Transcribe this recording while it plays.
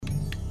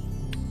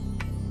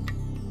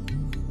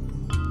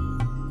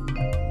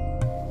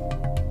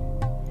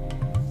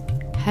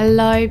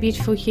Hello,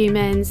 beautiful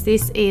humans.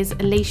 This is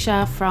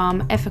Alicia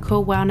from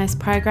Ethical Wellness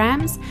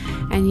Programs,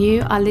 and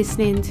you are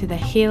listening to the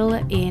Heal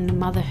in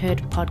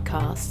Motherhood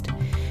podcast,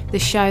 the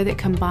show that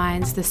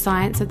combines the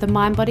science of the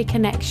mind-body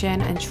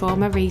connection and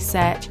trauma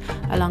research,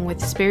 along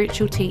with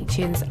spiritual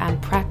teachings and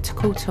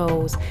practical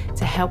tools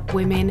to help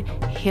women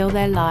heal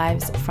their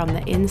lives from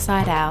the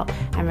inside out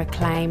and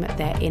reclaim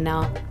their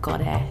inner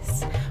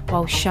goddess,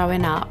 while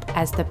showing up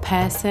as the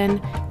person,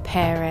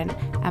 parent,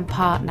 and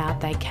partner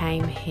they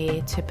came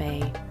here to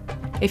be.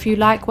 If you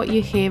like what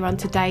you hear on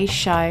today's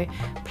show,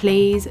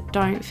 please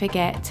don't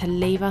forget to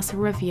leave us a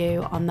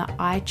review on the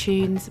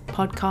iTunes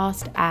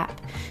podcast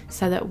app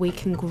so that we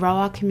can grow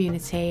our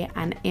community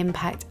and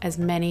impact as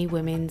many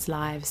women's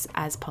lives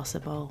as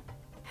possible.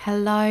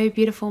 Hello,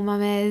 beautiful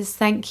mamas.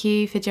 Thank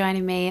you for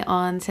joining me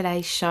on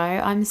today's show.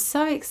 I'm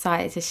so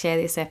excited to share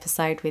this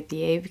episode with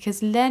you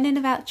because learning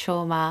about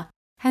trauma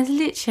has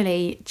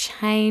literally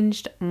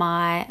changed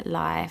my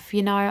life.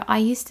 You know, I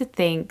used to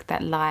think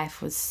that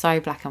life was so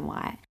black and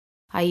white.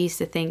 I used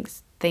to think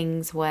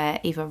things were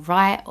either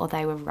right or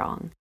they were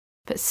wrong.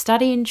 But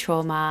studying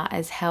trauma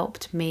has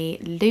helped me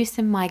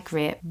loosen my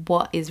grip,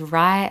 what is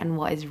right and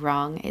what is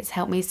wrong. It's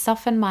helped me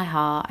soften my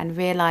heart and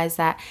realize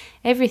that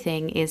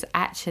everything is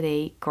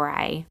actually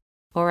grey,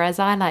 or as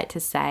I like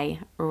to say,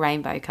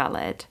 rainbow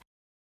coloured.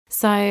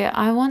 So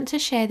I want to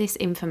share this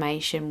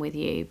information with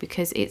you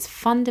because it's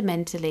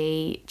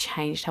fundamentally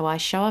changed how I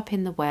show up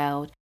in the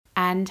world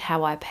and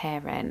how I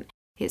parent.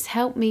 It's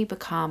helped me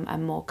become a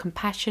more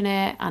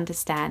compassionate,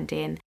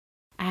 understanding,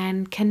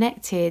 and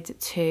connected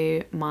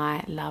to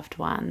my loved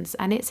ones.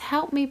 And it's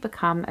helped me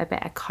become a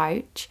better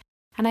coach.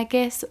 And I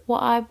guess what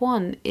I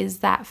want is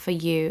that for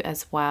you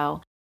as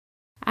well.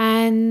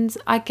 And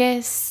I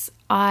guess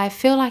I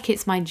feel like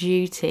it's my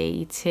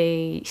duty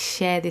to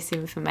share this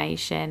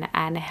information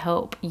and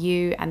help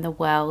you and the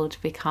world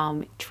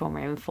become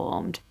trauma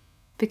informed,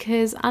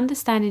 because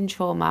understanding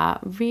trauma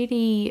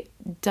really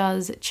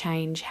does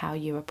change how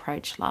you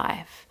approach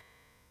life.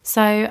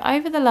 So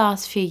over the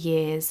last few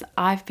years,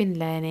 I've been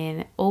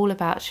learning all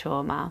about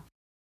trauma.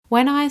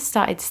 When I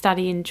started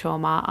studying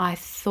trauma, I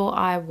thought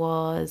I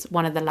was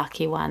one of the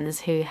lucky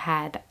ones who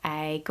had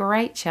a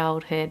great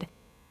childhood.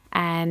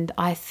 And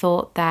I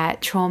thought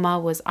that trauma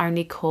was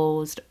only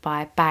caused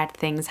by bad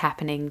things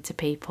happening to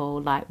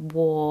people like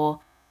war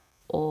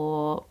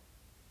or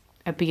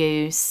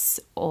abuse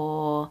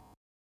or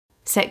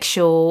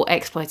sexual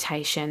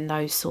exploitation,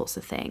 those sorts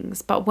of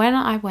things. But when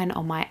I went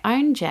on my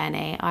own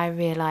journey, I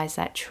realised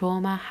that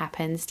trauma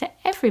happens to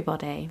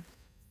everybody.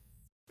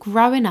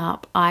 Growing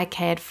up, I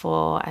cared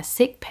for a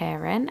sick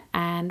parent,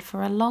 and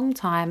for a long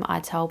time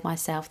I told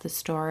myself the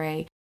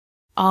story,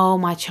 oh,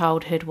 my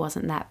childhood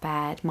wasn't that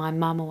bad. My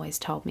mum always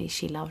told me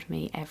she loved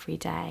me every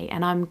day.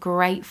 And I'm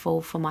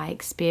grateful for my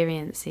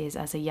experiences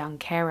as a young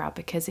carer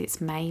because it's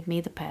made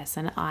me the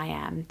person I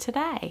am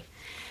today.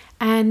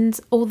 And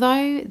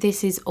although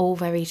this is all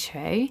very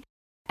true,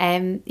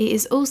 it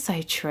is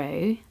also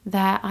true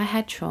that I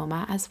had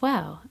trauma as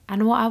well.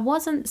 And what I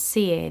wasn't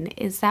seeing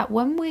is that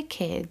when we're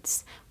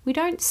kids, we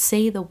don't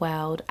see the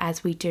world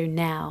as we do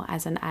now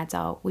as an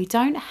adult. We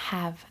don't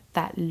have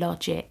that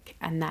logic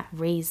and that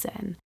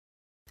reason.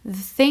 The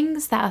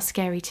things that are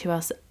scary to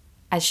us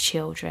as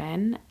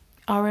children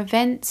are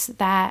events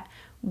that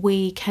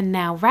we can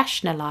now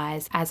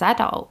rationalize as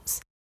adults,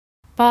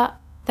 but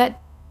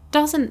that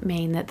doesn't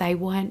mean that they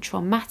weren't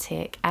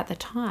traumatic at the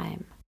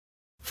time.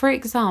 For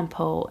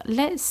example,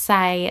 let's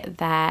say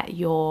that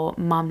your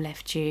mum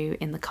left you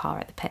in the car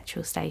at the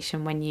petrol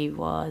station when you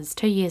was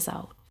 2 years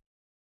old.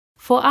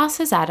 For us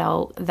as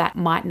adults, that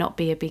might not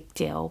be a big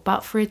deal,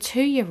 but for a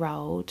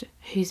 2-year-old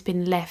who's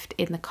been left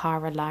in the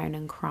car alone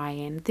and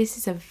crying, this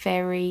is a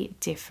very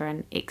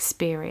different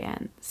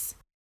experience.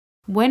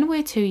 When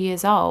we're 2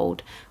 years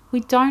old,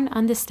 we don't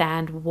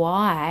understand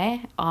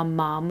why our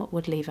mum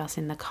would leave us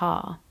in the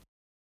car.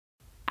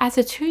 As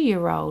a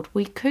 2-year-old,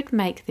 we could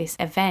make this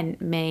event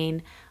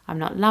mean I'm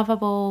not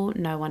lovable,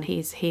 no one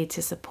is here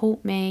to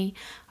support me,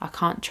 I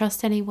can't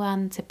trust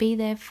anyone to be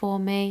there for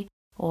me,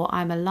 or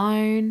I'm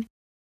alone.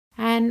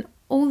 And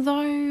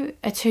although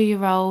a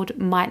 2-year-old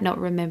might not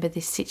remember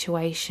this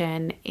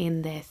situation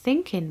in their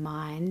thinking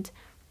mind,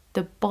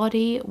 the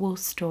body will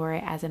store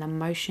it as an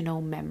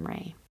emotional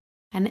memory.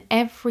 And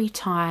every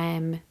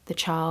time the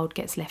child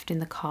gets left in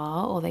the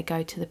car or they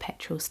go to the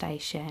petrol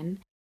station,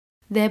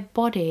 their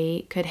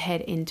body could head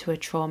into a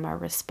trauma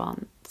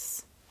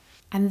response.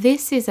 And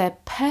this is a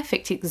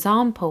perfect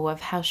example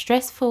of how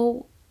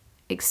stressful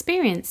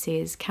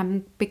experiences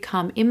can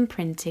become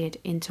imprinted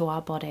into our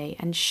body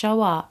and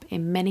show up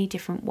in many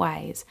different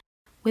ways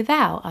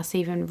without us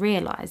even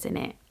realizing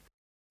it.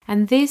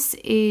 And this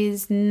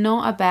is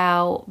not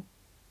about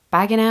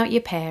bagging out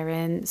your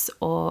parents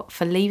or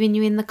for leaving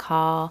you in the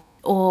car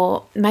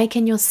or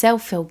making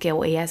yourself feel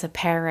guilty as a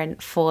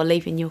parent for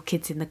leaving your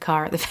kids in the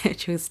car at the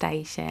petrol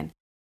station.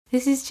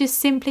 This is just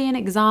simply an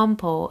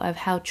example of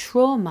how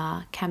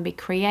trauma can be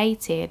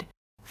created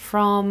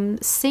from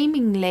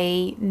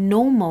seemingly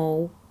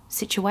normal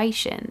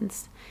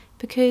situations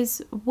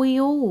because we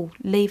all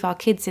leave our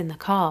kids in the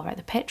car at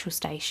the petrol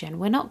station.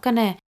 We're not going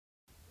to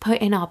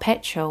put in our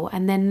petrol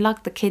and then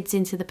lug the kids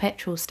into the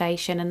petrol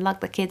station and lug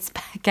the kids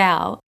back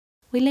out.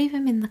 We leave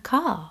them in the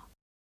car.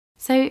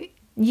 So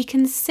you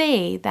can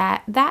see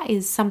that that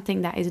is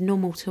something that is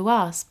normal to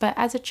us, but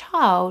as a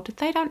child,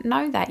 they don't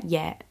know that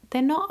yet.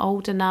 They're not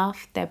old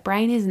enough, their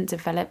brain isn't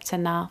developed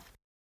enough,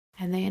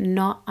 and they're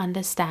not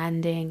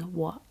understanding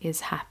what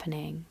is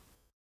happening.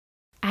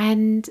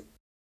 And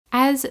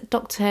as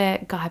Dr.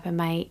 Guyver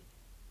Mate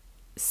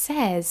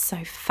says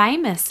so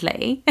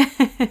famously,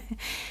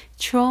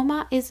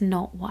 trauma is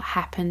not what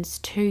happens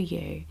to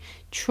you.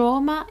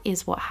 Trauma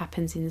is what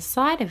happens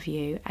inside of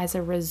you as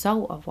a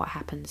result of what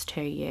happens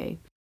to you.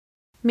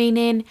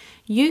 Meaning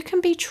you can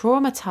be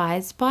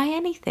traumatized by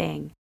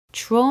anything.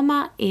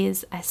 Trauma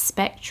is a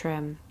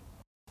spectrum.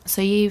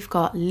 So you've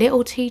got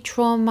little t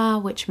trauma,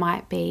 which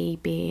might be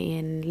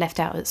being left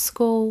out at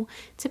school,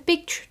 to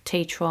big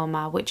T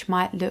trauma, which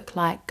might look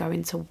like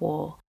going to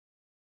war.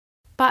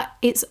 But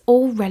it's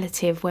all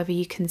relative whether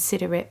you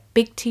consider it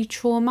big T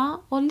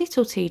trauma or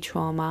little t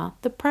trauma.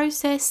 The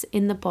process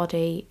in the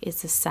body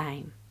is the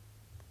same.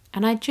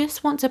 And I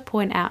just want to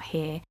point out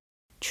here,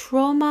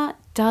 trauma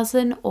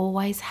doesn't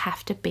always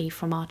have to be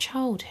from our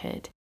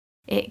childhood.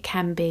 It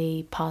can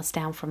be passed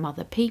down from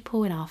other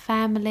people in our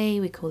family.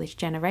 We call this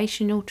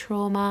generational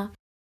trauma.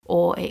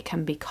 Or it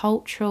can be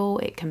cultural.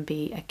 It can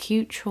be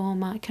acute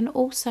trauma. It can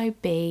also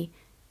be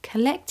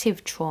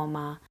collective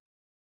trauma.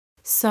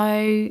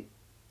 So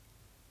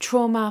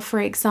trauma,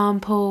 for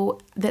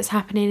example, that's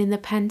happening in the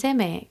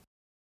pandemic,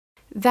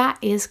 that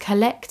is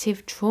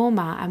collective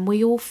trauma, and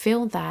we all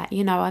feel that.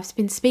 You know, I've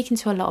been speaking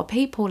to a lot of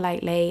people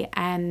lately,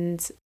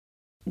 and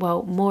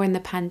well, more in the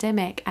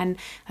pandemic, and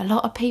a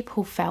lot of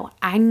people felt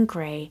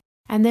angry,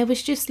 and there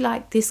was just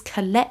like this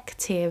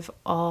collective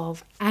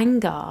of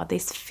anger,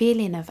 this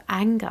feeling of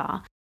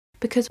anger,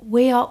 because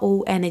we are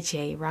all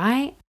energy,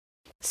 right?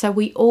 So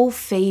we all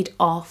feed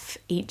off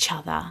each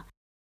other.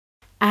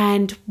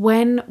 And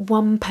when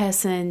one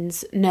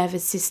person's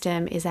nervous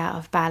system is out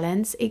of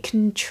balance, it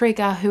can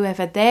trigger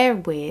whoever they're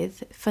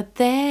with for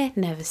their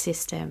nervous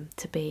system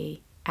to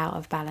be out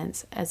of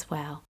balance as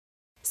well.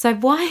 So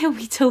why are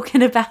we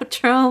talking about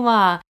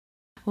trauma?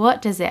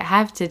 What does it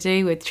have to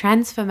do with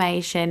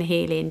transformation,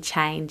 healing,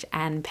 change,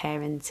 and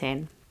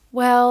parenting?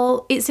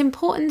 Well, it's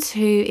important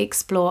to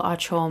explore our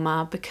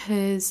trauma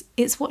because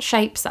it's what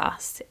shapes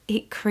us.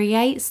 It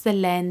creates the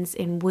lens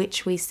in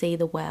which we see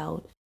the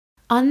world.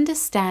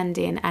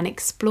 Understanding and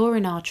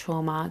exploring our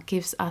trauma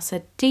gives us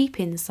a deep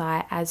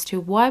insight as to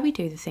why we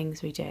do the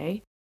things we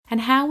do and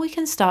how we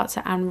can start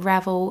to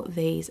unravel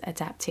these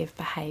adaptive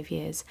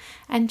behaviours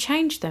and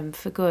change them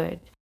for good.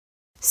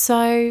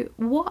 So,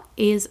 what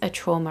is a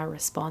trauma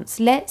response?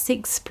 Let's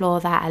explore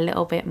that a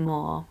little bit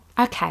more.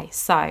 Okay,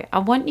 so I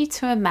want you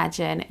to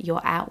imagine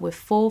you're out with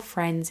 4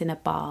 friends in a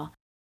bar.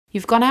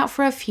 You've gone out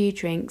for a few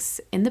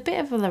drinks in the bit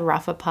of the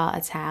rougher part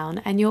of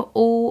town, and you're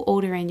all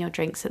ordering your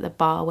drinks at the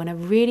bar when a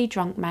really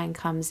drunk man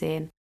comes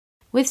in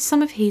with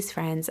some of his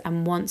friends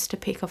and wants to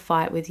pick a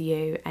fight with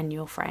you and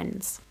your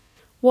friends.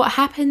 What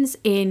happens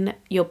in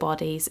your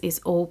bodies is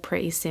all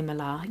pretty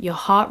similar. Your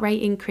heart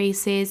rate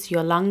increases,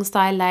 your lungs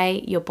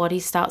dilate, your body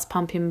starts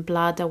pumping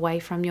blood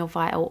away from your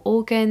vital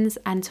organs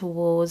and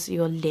towards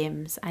your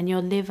limbs, and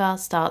your liver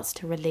starts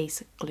to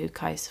release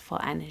glucose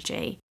for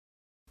energy.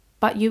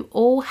 But you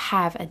all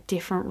have a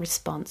different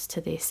response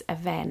to this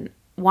event.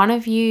 One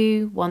of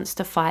you wants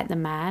to fight the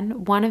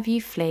man, one of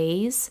you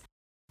flees,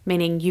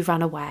 meaning you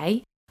run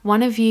away,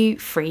 one of you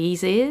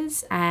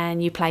freezes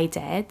and you play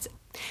dead,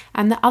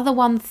 and the other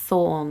one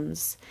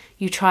thorns.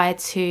 You try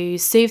to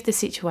soothe the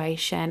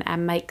situation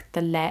and make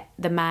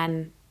the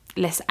man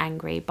less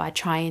angry by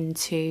trying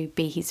to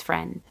be his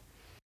friend.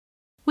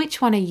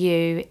 Which one are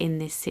you in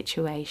this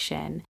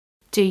situation?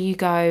 Do you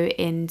go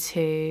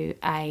into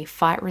a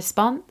fight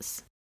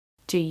response?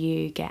 Do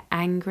you get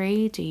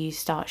angry? Do you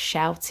start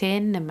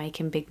shouting and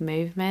making big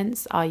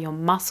movements? Are your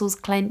muscles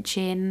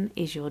clenching?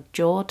 Is your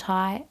jaw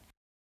tight?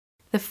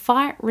 The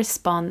fight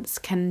response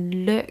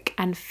can look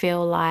and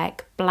feel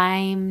like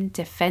blame,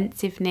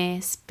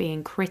 defensiveness,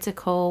 being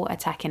critical,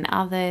 attacking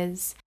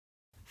others,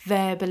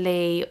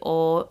 verbally,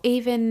 or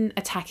even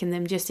attacking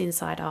them just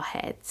inside our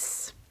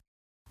heads.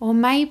 Or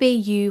maybe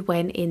you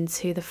went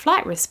into the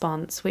flight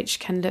response, which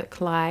can look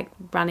like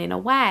running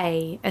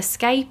away,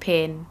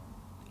 escaping,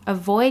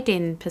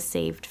 avoiding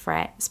perceived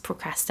threats,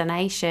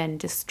 procrastination,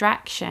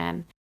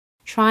 distraction,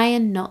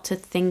 trying not to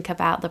think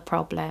about the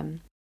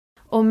problem.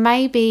 Or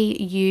maybe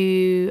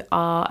you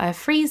are a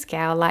freeze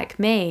gal like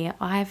me.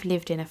 I've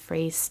lived in a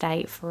freeze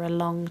state for a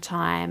long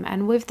time,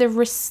 and with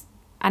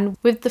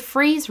the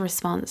freeze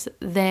response,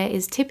 there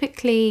is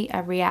typically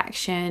a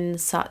reaction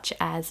such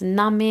as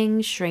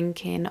numbing,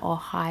 shrinking, or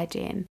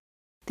hiding.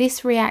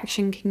 This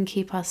reaction can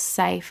keep us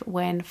safe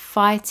when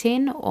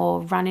fighting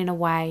or running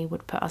away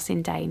would put us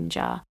in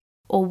danger,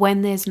 or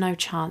when there's no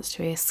chance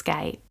to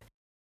escape.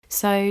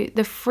 So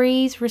the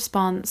freeze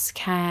response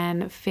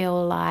can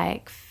feel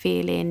like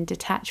feeling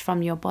detached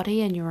from your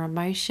body and your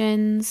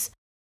emotions,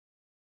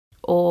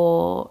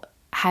 or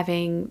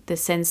having the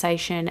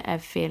sensation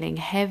of feeling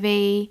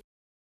heavy,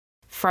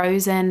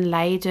 frozen,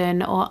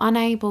 laden, or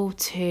unable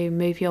to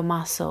move your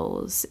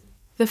muscles.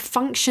 The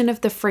function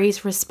of the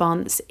freeze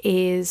response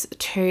is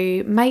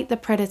to make the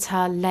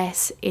predator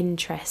less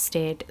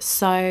interested.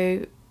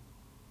 So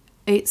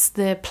it's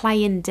the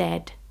playing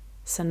dead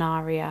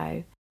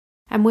scenario.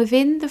 And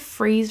within the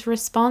freeze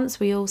response,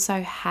 we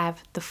also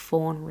have the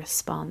fawn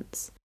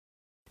response.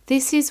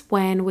 This is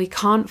when we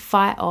can't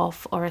fight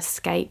off or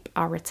escape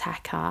our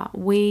attacker.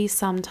 We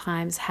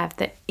sometimes have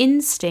the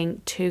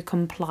instinct to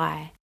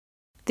comply.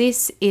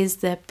 This is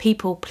the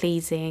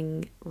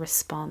people-pleasing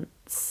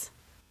response.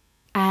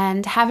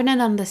 And having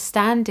an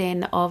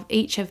understanding of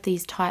each of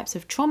these types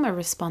of trauma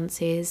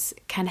responses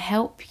can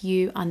help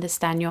you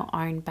understand your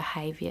own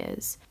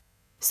behaviours.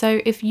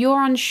 So if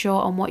you're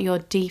unsure on what your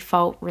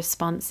default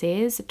response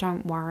is,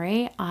 don't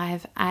worry.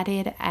 I've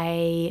added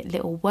a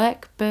little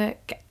workbook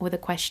with a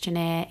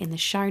questionnaire in the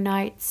show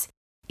notes.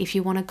 If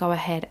you want to go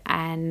ahead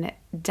and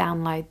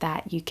download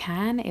that, you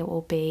can. It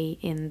will be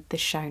in the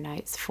show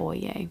notes for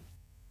you.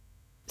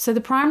 So the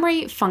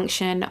primary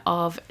function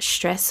of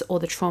stress or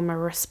the trauma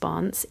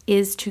response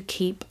is to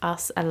keep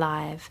us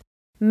alive.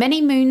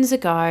 Many moons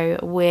ago,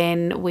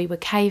 when we were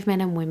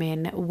cavemen and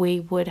women,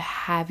 we would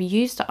have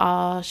used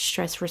our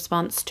stress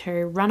response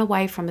to run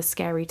away from a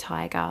scary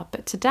tiger.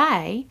 But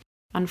today,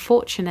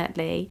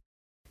 unfortunately,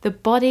 the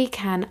body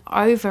can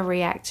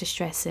overreact to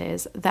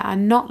stresses that are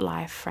not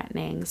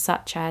life-threatening,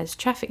 such as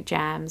traffic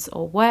jams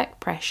or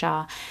work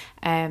pressure,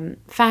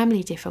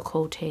 family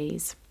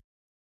difficulties.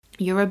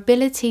 Your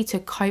ability to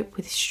cope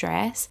with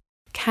stress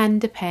can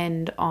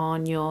depend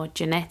on your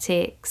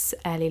genetics,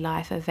 early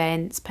life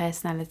events,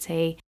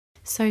 personality,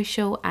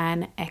 social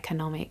and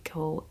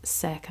economical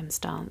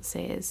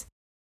circumstances.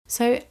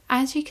 So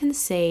as you can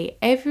see,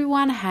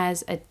 everyone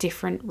has a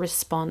different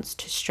response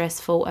to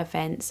stressful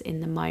events in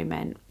the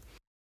moment.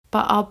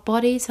 But our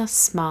bodies are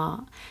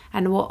smart,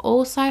 and what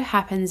also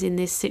happens in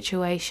this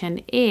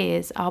situation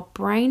is our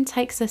brain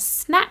takes a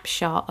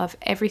snapshot of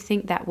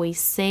everything that we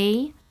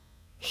see,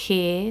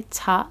 hear,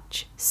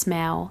 touch,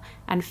 smell,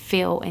 and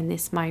feel in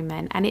this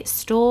moment, and it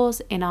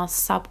stores in our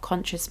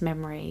subconscious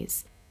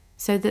memories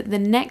so that the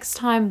next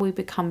time we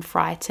become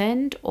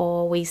frightened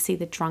or we see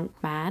the drunk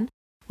man,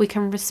 we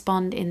can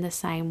respond in the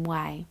same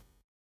way.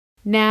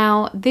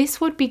 Now, this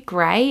would be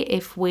great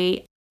if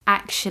we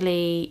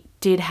actually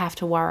did have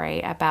to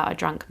worry about a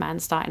drunk man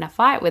starting a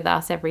fight with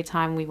us every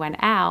time we went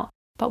out,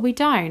 but we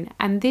don't,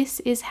 and this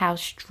is how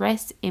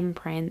stress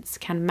imprints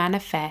can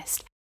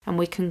manifest. And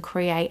we can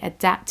create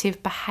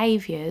adaptive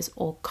behaviours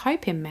or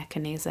coping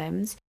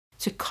mechanisms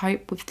to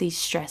cope with these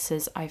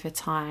stresses over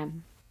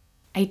time.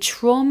 A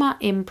trauma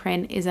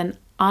imprint is an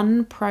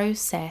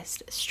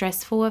unprocessed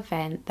stressful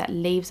event that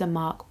leaves a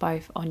mark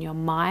both on your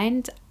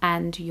mind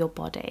and your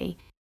body.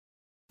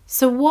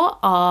 So what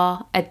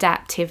are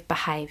adaptive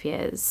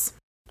behaviours?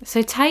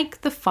 So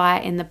take the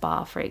fight in the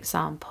bar, for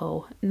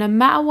example. No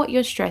matter what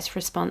your stress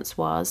response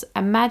was,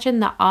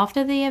 imagine that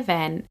after the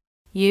event,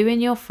 you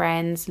and your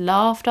friends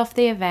laughed off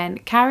the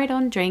event, carried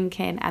on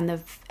drinking, and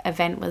the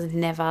event was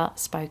never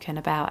spoken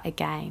about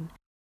again.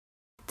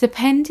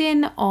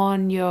 Depending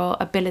on your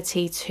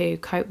ability to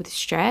cope with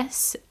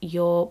stress,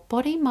 your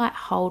body might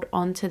hold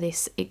on to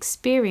this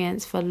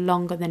experience for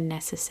longer than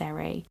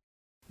necessary.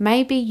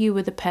 Maybe you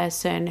were the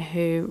person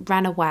who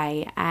ran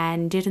away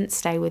and didn't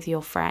stay with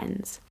your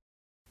friends.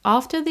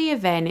 After the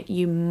event,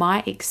 you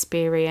might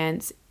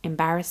experience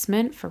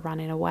embarrassment for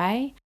running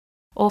away,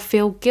 or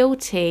feel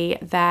guilty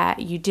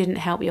that you didn't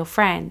help your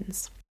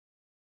friends.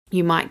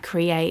 You might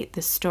create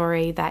the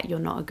story that you're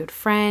not a good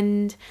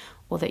friend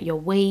or that you're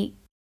weak,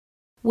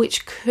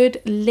 which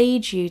could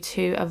lead you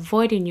to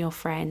avoiding your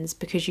friends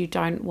because you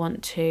don't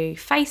want to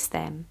face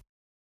them.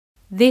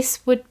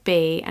 This would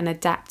be an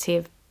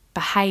adaptive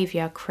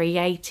behaviour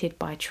created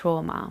by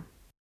trauma.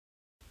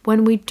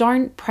 When we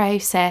don't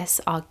process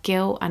our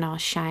guilt and our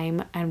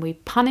shame and we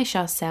punish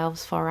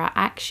ourselves for our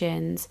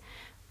actions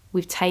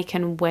we've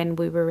taken when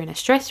we were in a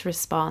stress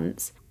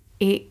response,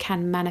 it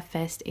can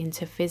manifest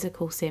into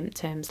physical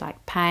symptoms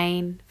like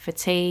pain,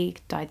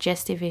 fatigue,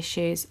 digestive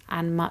issues,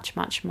 and much,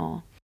 much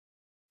more.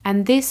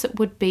 And this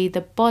would be the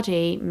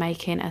body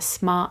making a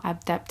smart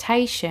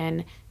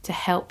adaptation to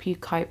help you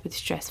cope with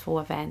stressful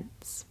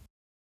events.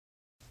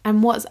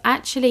 And what's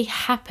actually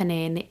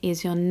happening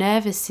is your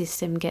nervous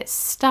system gets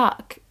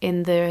stuck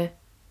in the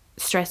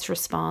stress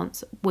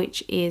response,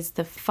 which is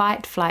the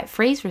fight, flight,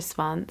 freeze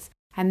response.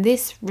 And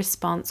this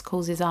response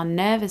causes our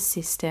nervous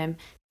system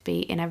to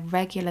be in a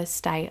regular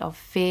state of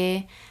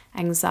fear,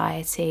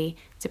 anxiety,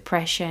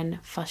 depression,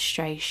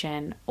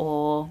 frustration,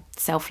 or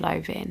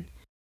self-loathing.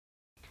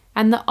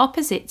 And the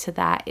opposite to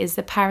that is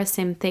the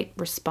parasympathetic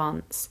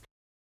response,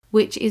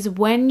 which is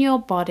when your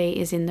body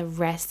is in the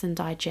rest and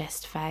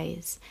digest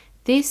phase.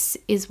 This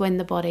is when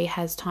the body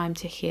has time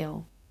to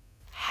heal.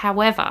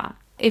 However,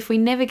 if we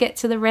never get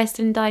to the rest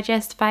and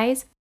digest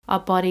phase, our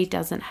body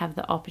doesn't have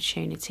the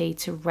opportunity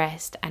to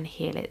rest and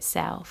heal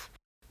itself,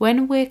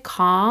 When we're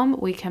calm,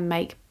 we can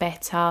make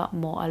better,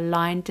 more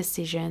aligned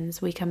decisions.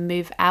 We can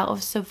move out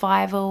of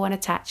survival and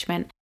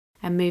attachment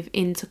and move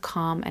into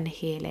calm and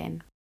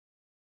healing.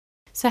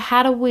 So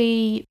how do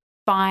we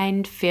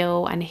find,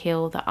 feel and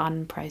heal the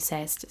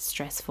unprocessed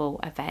stressful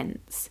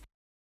events?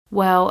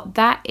 Well,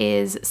 that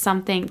is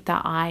something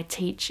that I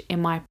teach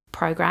in my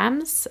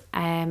programs,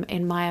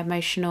 in my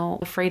Emotional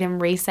Freedom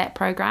Reset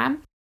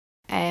program,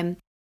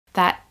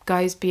 that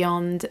goes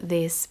beyond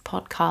this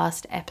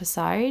podcast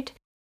episode.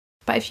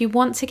 But if you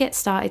want to get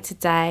started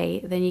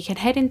today, then you can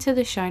head into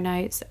the show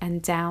notes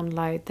and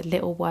download the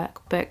little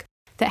workbook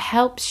that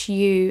helps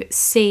you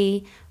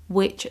see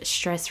which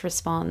stress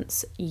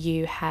response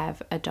you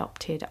have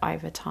adopted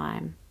over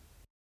time.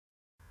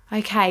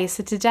 Okay,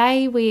 so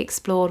today we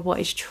explored what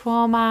is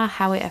trauma,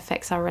 how it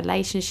affects our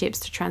relationships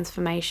to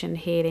transformation,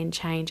 healing,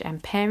 change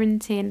and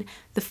parenting,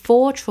 the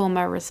 4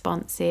 trauma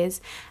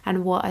responses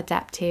and what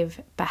adaptive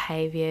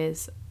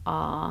behaviours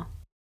are.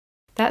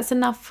 That's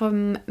enough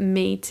from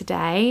me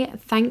today.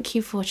 Thank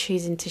you for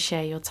choosing to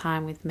share your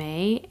time with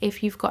me.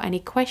 If you've got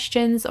any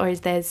questions or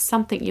if there's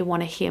something you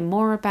want to hear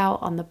more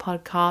about on the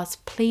podcast,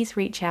 please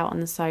reach out on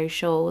the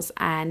socials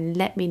and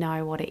let me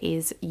know what it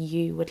is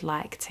you would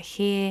like to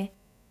hear.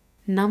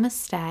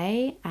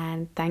 Namaste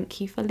and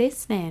thank you for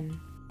listening.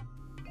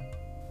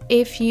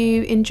 If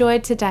you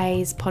enjoyed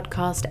today's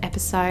podcast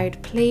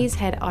episode, please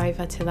head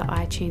over to the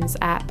iTunes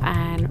app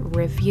and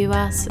review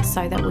us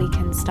so that we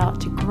can start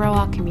to grow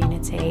our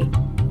community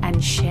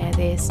and share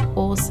this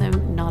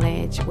awesome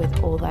knowledge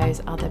with all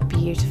those other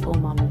beautiful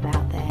mamas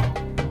out there.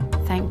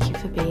 Thank you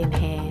for being here.